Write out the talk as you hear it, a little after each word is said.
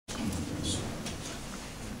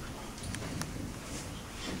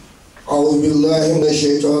أعوذ بالله من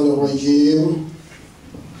الشيطان الرجيم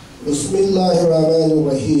بسم الله الرحمن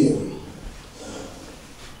الرحيم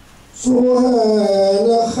سبحان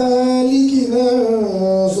خالقنا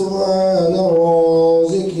سبحان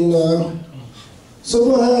رازقنا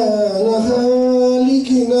سبحان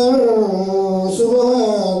خالقنا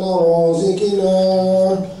سبحان رازقنا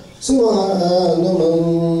سبحان من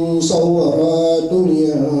صور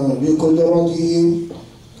الدنيا بقدرته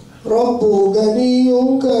رب غني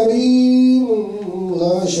كريم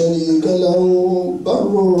لا شريك له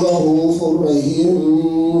بر رؤوف رحيم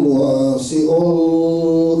واسع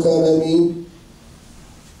الكرم.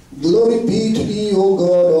 Glory be to thee, O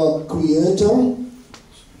God, our Creator.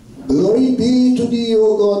 Glory be to thee,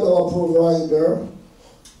 O God, our Provider.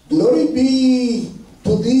 Glory be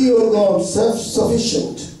to thee, O God,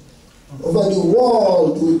 self-sufficient over the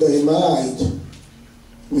world with thy might.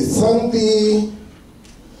 We thank thee.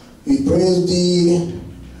 We praise thee,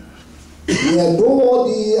 we adore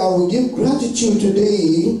thee, and we give gratitude to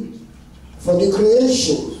thee for the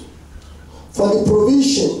creation, for the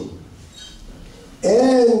provision,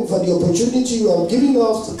 and for the opportunity you have given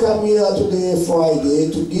us to come here today,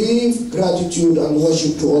 Friday, to give gratitude and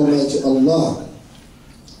worship to Almighty Allah.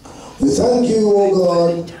 We thank you, O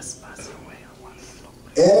God,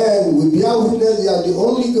 and we bear witness you are the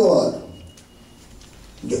only God,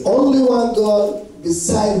 the only one God,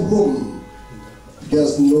 beside whom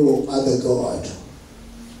there's no other God.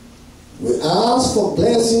 We ask for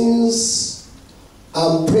blessings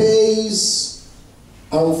and praise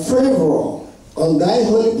and favor on thy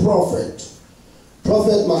holy prophet,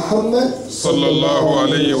 Prophet Muhammad sallallahu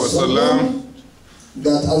alayhi wasallam,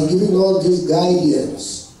 that has given all this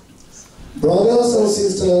guidance. Brothers and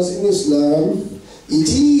sisters in Islam, it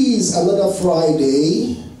is another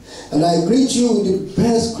Friday, and I greet you with the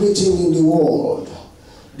best greeting in the world.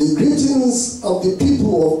 The greetings of the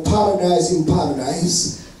people of paradise in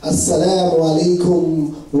paradise. Assalamu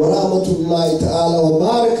alaikum wa rahmatullahi ta'ala wa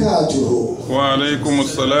barakatuhu. Wa alaikum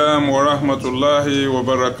assalam wa rahmatullahi wa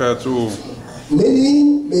barakatuh.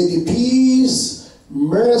 Meaning, may the peace,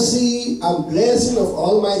 mercy, and blessing of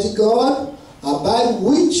Almighty God abide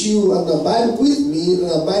with you and abide with me and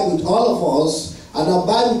abide with all of us and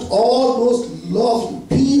abide with all those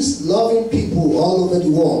peace-loving people all over the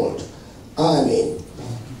world. Amen.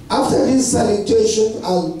 After this salutation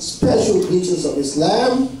and special greetings of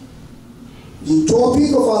Islam, the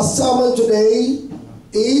topic of our sermon today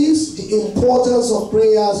is the importance of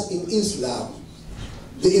prayers in Islam.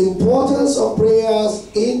 The importance of prayers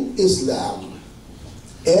in Islam.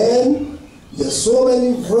 And there's so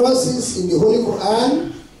many verses in the Holy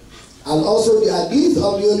Quran and also the hadith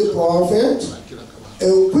of the Holy Prophet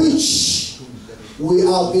in which we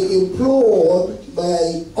have been implored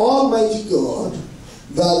by Almighty God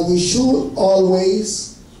that we should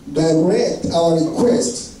always direct our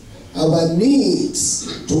requests, our needs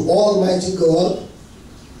to Almighty God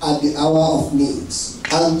at the hour of needs.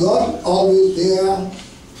 And God always there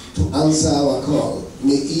to answer our call.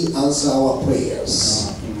 May He answer our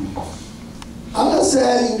prayers. Allah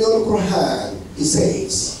said in the Quran, He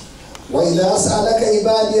says, وَإِذَا سَأَلَكَ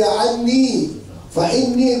عِبَادِي عَنِّي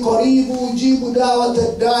فَإِنِّي قَرِيبٌ أُجِيبُ دَعْوَةَ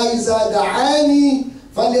الدَّاعِ إِذَا دَعَانِي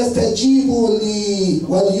فَلْيَسْتَجِيبُوا لِي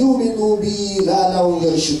وَلْيُؤْمِنُوا بِي لَعَلَّهُمْ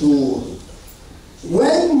يَرْشُدُونَ.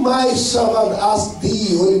 When my servant asked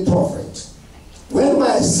thee, Holy Prophet, when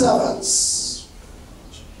my servants,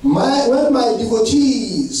 when my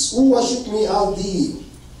devotees who worship me ask thee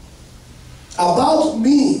about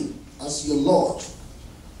me as your Lord,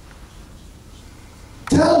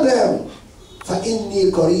 tell them,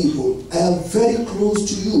 فَإِنِّي قَرِيبٌ, I am very close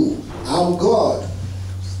to you. I am God,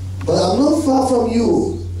 but I'm not far from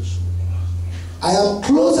you. I am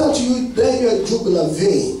closer to you than your jugular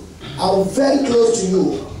vein. I'm very close to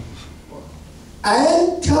you.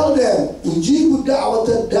 And tell them, أُجِيبُ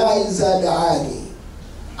دَعْوَةَ الدَّاعِ إِذَا دَعَانِي.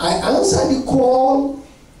 I answer the call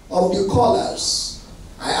of the callers.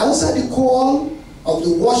 I answer the call of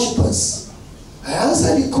the worshippers. I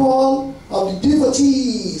answer the call of the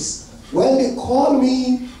devotees. When they call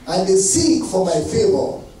me and they seek for my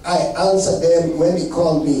favor, I answer them when they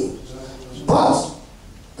call me. But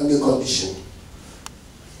on the condition,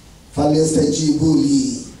 فَلْيَسْتَجِيبُوا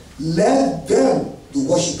لِي, let them, the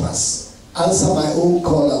worshippers, answer my own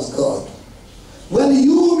call as God. When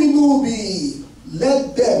you be,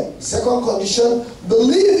 let them, second condition,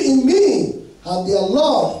 believe in me and their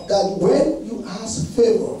Lord, that when you ask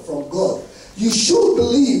favor from God, you should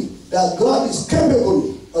believe that God is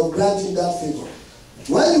capable of granting that favor.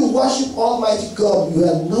 When you worship Almighty God, you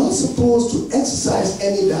are not supposed to exercise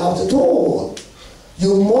any doubt at all.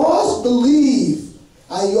 You must believe,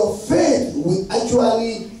 and your faith will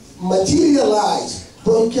actually materialize.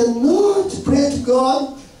 But you cannot pray to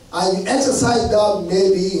God and you exercise doubt,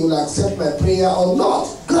 maybe you will accept my prayer or not.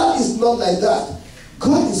 God is not like that.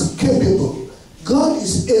 God is capable. God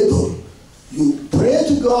is able. You pray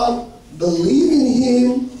to God, believe in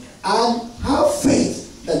Him, and have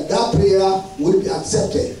faith that that prayer will be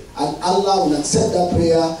accepted. And Allah will accept that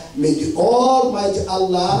prayer. May the Almighty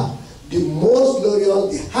Allah, the most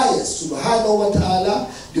glorious, the highest, subhanahu wa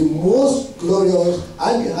ta'ala, the most glorious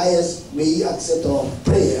and the highest, may He accept our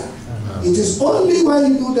prayer. It is only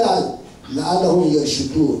when you do that,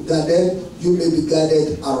 that then you may be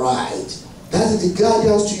guided aright. That is the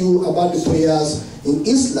guidance to you about the prayers in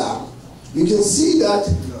Islam. You can see that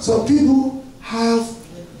some people have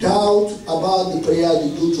doubt about the prayer they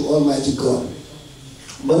do to Almighty God.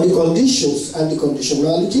 But the conditions and the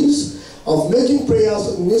conditionalities of making prayers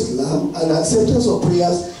in Islam and acceptance of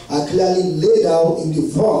prayers are clearly laid out in the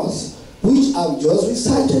verse which I've just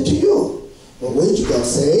recited to you. In which God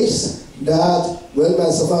says that when my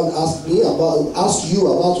servant asks you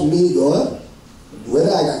about me, God,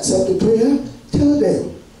 whether I accept the prayer, tell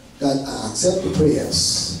them that I accept the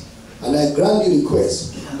prayers and I grant the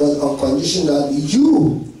request, but on condition that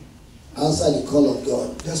you answer the call of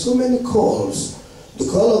God. There are so many calls. The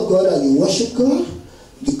call of God that you worship God,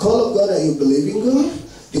 the call of God that you believe in God,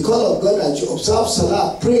 the call of God that you observe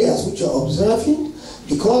Salah prayers which you are observing,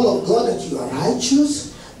 the call of God that you are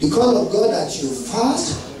righteous, the call of God that you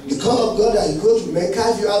fast, the call of God that you go to Mecca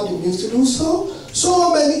if you have the means to do so.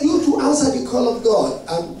 So many, you to answer the call of God.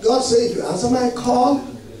 And God said, if you answer my call,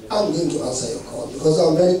 I'm going to answer your call because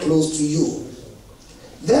I'm very close to you.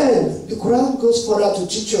 Then the Quran goes further to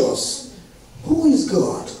teach us, who is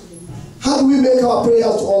God? How do we make our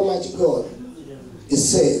prayers to Almighty God? It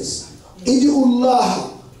says,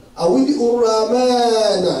 Idi'ullah, awidi'ur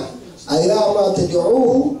Rahman, ayama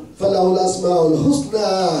tad'uhu, falahu al-asma'ul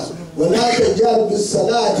husna, wa la tajal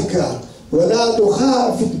bis-salatika, wa la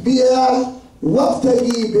tukhafit biha,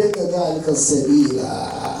 wabtaghi bayna dhalika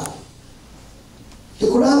sabila. The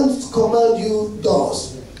Quran commands you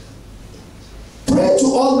thus. Pray to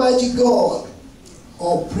Almighty God,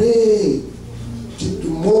 or pray to the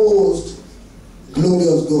most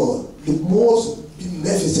glorious God, the most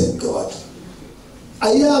beneficent God.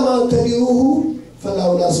 Ayyaman tad'uhu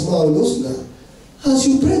falahu al-asma'ul husna. As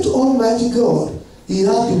you pray to Almighty God, He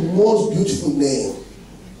has the most beautiful name.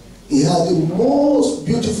 He has the most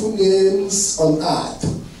beautiful names on earth.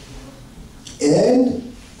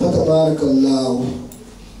 And Fatabarakallahu,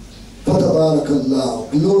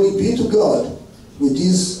 Fatabarakallahu, glory be to God with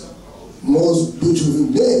His most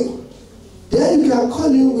beautiful name. Then you can call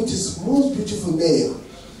Him with His most beautiful name.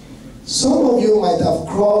 Some of you might have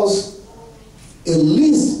crossed a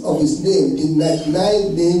list of His name, the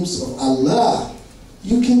 99 names of Allah.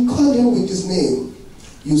 You can call Him with His name.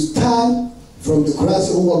 You start from the Quran,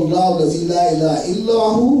 Allahu la ilaha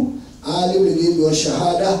illahu, alimul ghaibi wa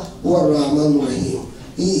shahada, huwa ar-Rahmanur Rahim.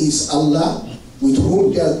 He is Allah, with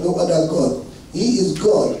whom there is no other God. He is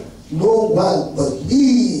God, no one but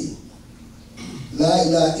He. La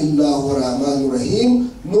ilaha illahu ar-Rahmanur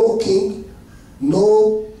Rahim. No king,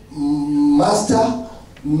 no master,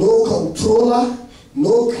 no controller,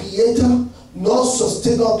 no creator, no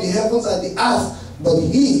sustainer of the heavens and the earth, but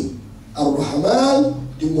He, Ar-Rahman,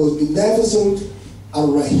 the most beneficent,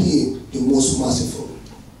 Ar-Rahim, the most merciful.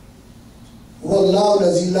 Wallahu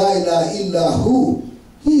la ilaha illahu.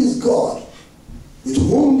 He is God, with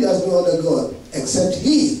whom there is no other God except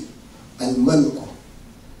He. Al-Malik,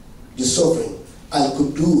 the sovereign.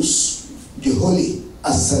 Al-Qudus, the holy.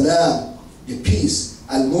 As-Salam, the peace.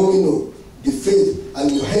 Al-Mu'minu, the faith.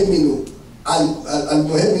 Al-Muhaiminu,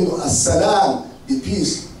 Al-Muhaiminu, As-Salam, the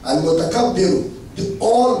peace. Al-Mutakabbiru, the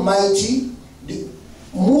Almighty, the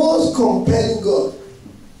most compelling God.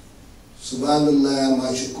 Subhanallah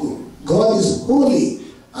ma shukun. God is holy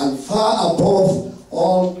and far above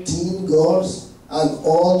all teen gods and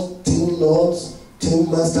all teen lords, teen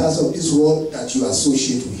masters of this world that you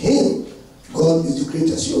associate with Him. God is the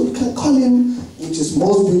greatest. You can call Him with His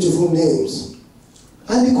most beautiful names.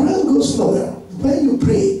 And the Quran goes further. When you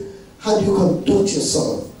pray, how do you conduct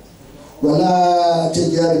yourself? وَلَا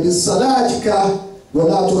تَجْهَرْ بِالصَّلَاتِكَ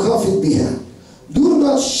وَلَا تُخَافِتْ بِهَا. Do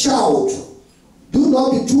not shout. Do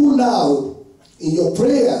not be too loud in your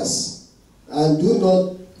prayers. And do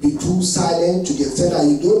not be too silent to the extent that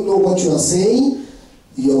you don't know what you are saying.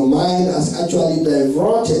 Your mind has actually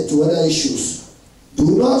diverted to other issues.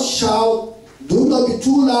 Do not shout. Do not be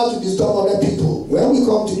too loud to disturb other people. When we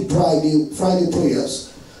come to the Friday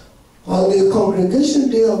prayers, on a congregation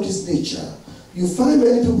day of this nature, you find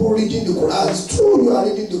many people reading the Quran. It's true you are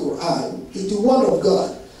reading the Quran. It's the word of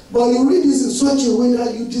God. But you read this in such a way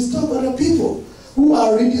that you disturb other people who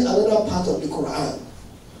are reading another part of the Quran.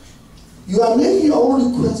 You are making your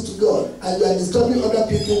own request to God, and you are disturbing other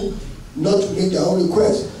people not to make their own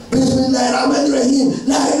request. Bismillahirrahmanirrahim.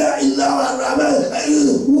 La ilaha illallah.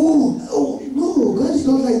 No, God is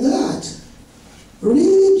not like that.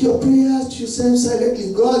 Read your prayers to yourself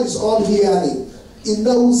silently. God is all hearing.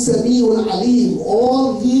 Innahu Sami'un Alim.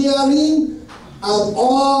 All hearing and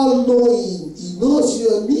all knowing. He knows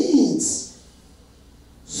your needs.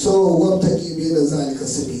 So,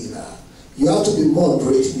 you have to be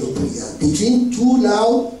moderate in your prayer. Between too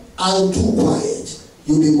loud and too quiet,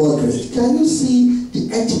 you be moderate. Can you see the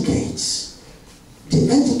etiquette? The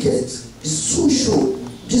etiquette, the social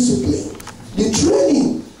discipline, the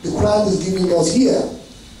training the Quran is giving us here.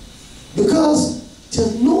 Because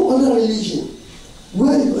there's no other religion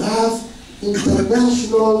where you have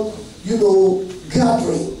international,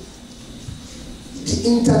 gathering, the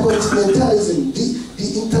intercontinentalism,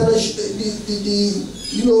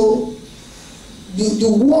 the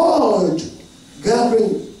world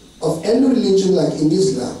gathering of any religion like in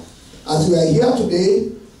Islam. As we are here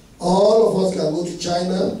today, all of us can go to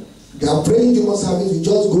China. They are praying Jumat service. We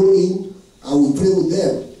just go in and we pray with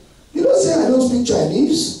them. You don't say, I don't speak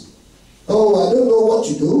Chinese. Oh, I don't know what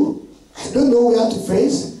you do. I don't know where to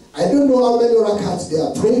face. I don't know how many rakats they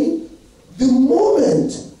are praying. The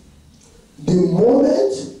moment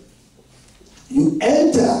you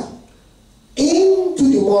enter into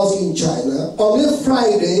the mosque in China on a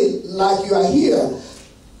Friday, like you are here,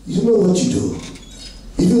 you know what you do.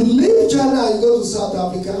 If you leave China and go to South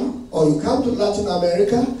Africa, or you come to Latin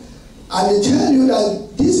America, and they tell you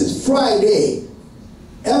that this is Friday,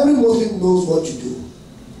 every Muslim knows what you do.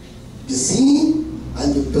 The seeing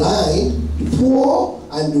and the blind, the poor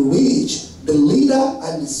and the rich, the leader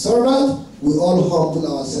and the servant, we all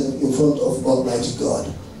humble ourselves in front of Almighty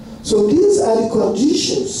God. So these are the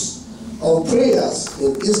conditions of prayers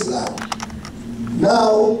in Islam.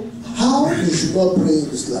 Now, how you should not pray in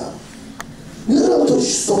Islam? You're not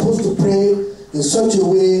supposed to pray in such a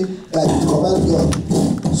way that you command God.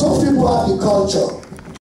 Some people have the culture